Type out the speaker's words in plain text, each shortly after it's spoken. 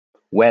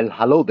Well,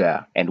 hello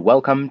there and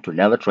welcome to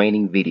another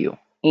training video.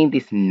 In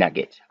this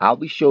nugget, I'll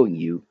be showing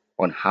you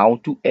on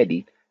how to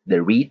edit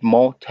the read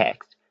more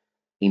text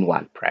in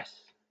WordPress.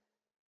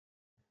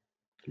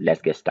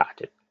 Let's get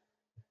started.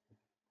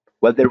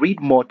 Well, the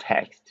read more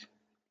text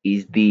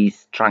is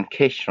this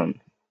truncation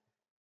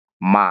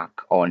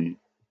mark on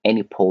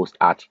any post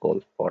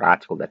article or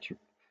article that you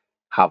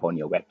have on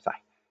your website.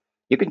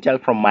 You can tell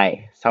from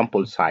my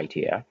sample site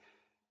here,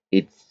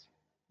 it's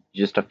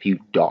just a few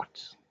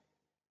dots,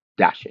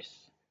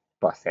 dashes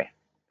per se.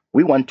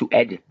 We want to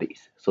edit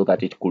this so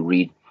that it could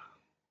read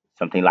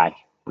something like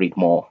read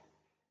more,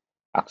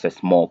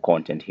 access more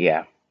content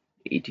here,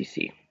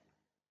 etc.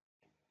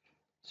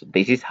 So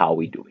this is how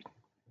we do it.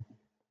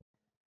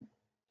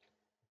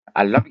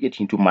 I'll navigate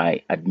into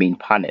my admin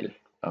panel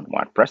on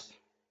WordPress.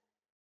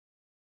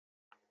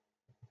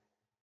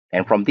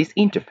 And from this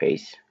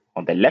interface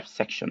on the left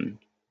section,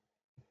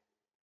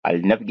 I'll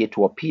navigate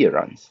to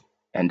appearance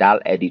and I'll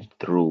edit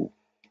through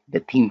the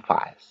theme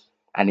files.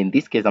 And in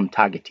this case, I'm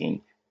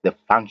targeting the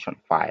function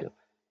file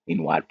in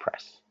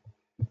WordPress.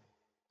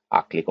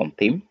 I'll click on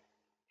theme,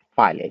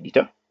 file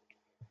editor,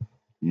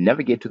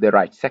 navigate to the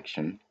right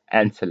section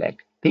and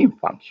select theme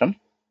function.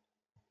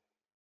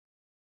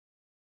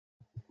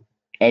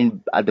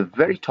 And at the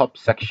very top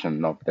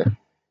section of the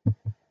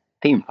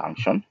theme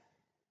function,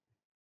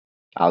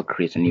 I'll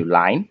create a new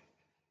line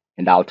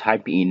and I'll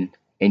type in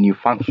a new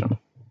function.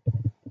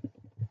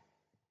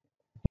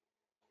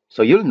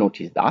 So you'll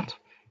notice that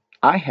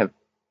I have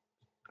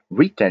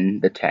written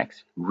the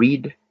text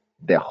read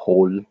the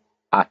whole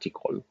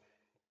article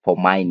for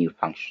my new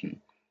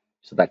function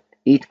so that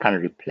it can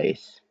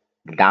replace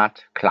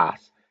that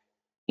class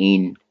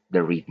in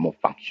the read more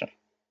function.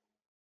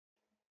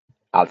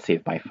 I'll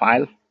save my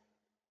file.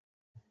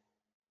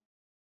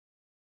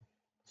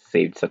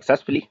 Saved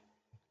successfully.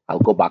 I'll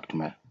go back to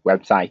my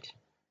website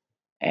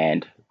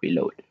and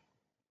reload.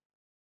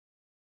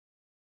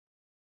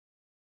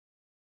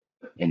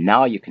 And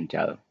now you can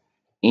tell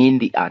in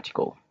the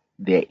article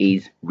there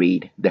is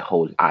read the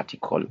whole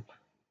article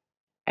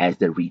as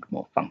the read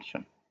more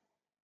function.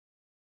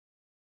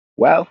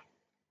 Well,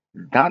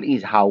 that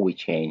is how we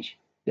change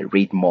the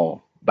read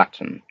more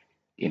button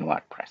in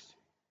WordPress.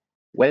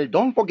 Well,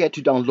 don't forget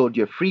to download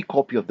your free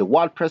copy of the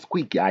WordPress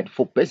quick guide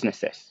for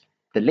businesses.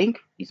 The link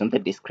is in the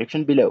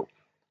description below.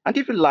 And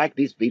if you like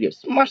this video,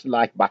 smash the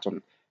like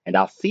button and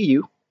I'll see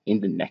you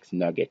in the next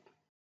nugget.